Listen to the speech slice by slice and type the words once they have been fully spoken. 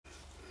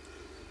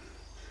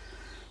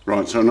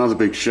Right, so another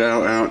big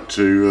shout out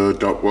to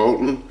Doc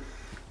Walton.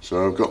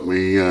 So I've got my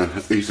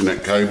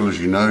Ethernet cable, as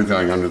you know,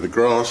 going under the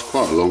grass.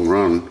 Quite a long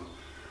run.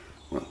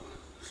 Well,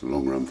 it's a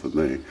long run for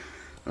me.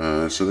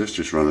 So let's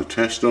just run a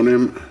test on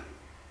him.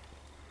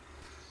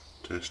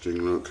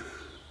 Testing, look.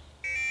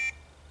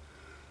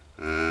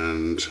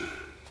 And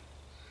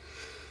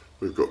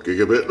we've got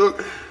gigabit,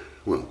 look.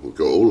 Well, we've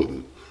got all of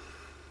them.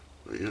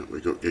 But yeah,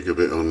 we've got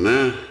gigabit on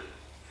there.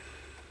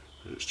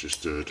 Let's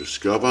just do a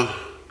discover.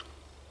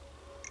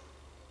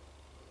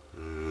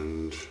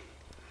 And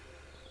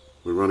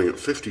we're running at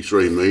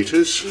 53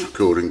 meters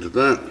according to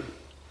that.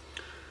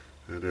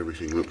 And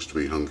everything looks to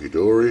be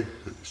hunky-dory.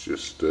 Let's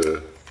just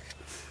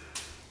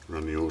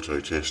run the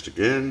auto test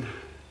again.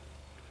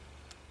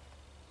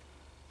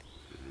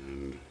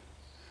 And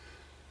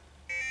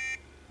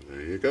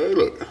there you go,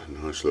 look.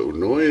 Nice little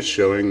noise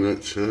showing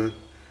that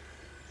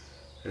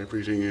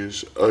everything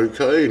is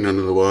okay. None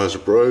of the wires are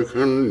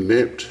broken,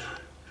 nipped,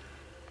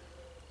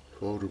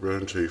 folded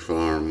around too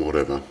far and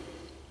whatever.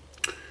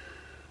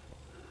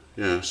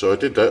 Yeah, so I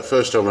did that.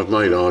 First time I've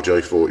made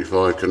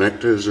RJ45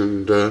 connectors,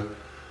 and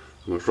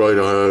I'm afraid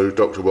I owe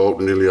Dr.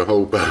 Walton nearly a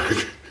whole bag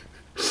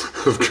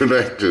of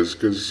connectors,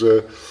 because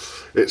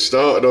it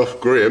started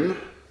off grim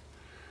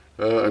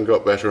and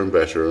got better and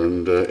better,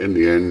 and in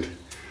the end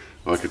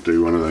I could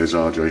do one of those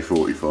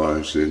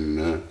RJ45s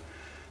in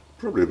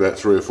probably about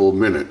 3 or 4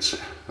 minutes,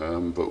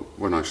 but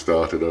when I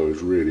started I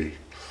was really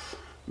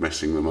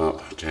messing them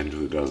up 10 to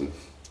the dozen.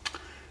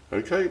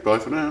 Okay, bye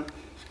for now.